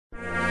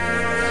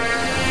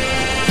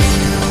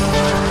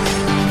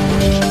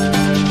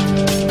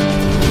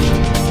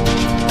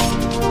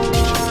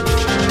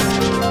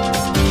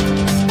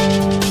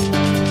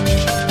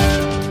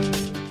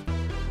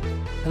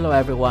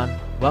everyone,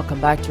 welcome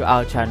back to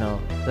our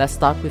channel. Let's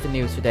start with the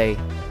news today.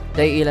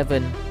 Day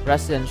 11,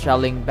 Russian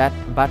shelling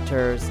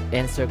batters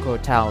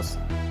encircled towns.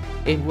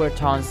 In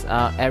war-torn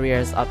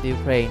areas of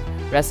Ukraine,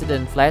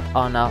 residents fled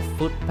on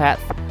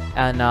footpaths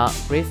and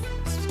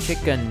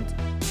grief-stricken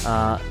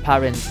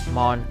parents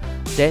mourn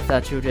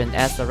dead children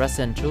as the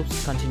Russian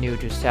troops continue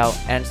to shell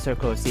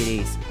encircled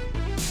cities.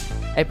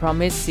 A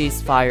promised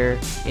ceasefire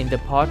in the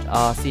port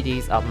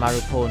cities of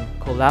Mariupol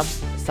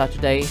collapsed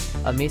Saturday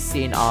amid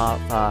scene of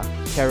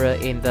terror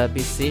in the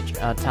besieged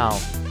town,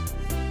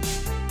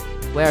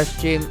 where a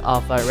stream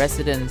of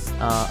residents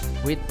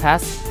with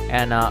pets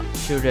and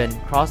children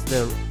crossed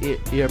the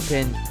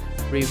Irpin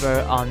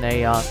River on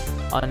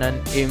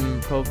an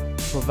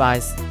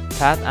improvised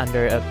path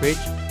under a bridge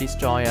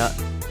destroyed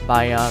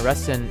by a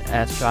Russian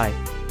airstrike.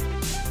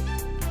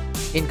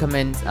 In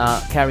comments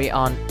carried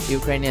on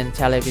Ukrainian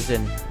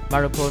television,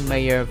 Mariupol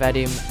Mayor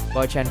Vadym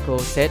Boychenko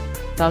said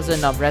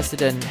thousands of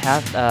residents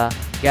have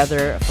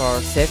gathered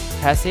for safe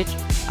passage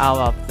out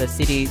of the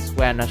cities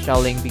when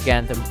shelling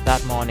began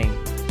that morning.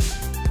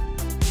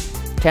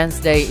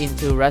 10th day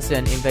into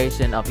Russian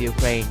invasion of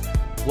Ukraine,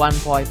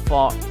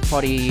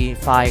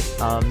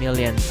 1.45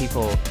 million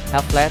people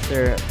have fled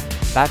their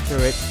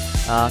battered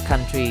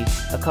country,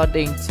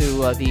 according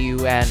to the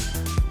UN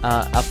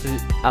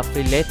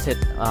affiliated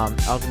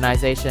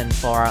organization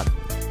for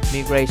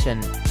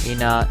migration in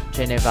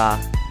Geneva.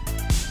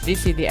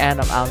 This is the end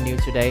of our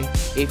news today.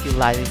 If you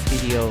like this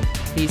video,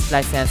 please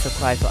like and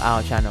subscribe to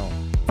our channel.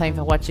 Thanks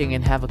for watching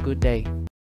and have a good day.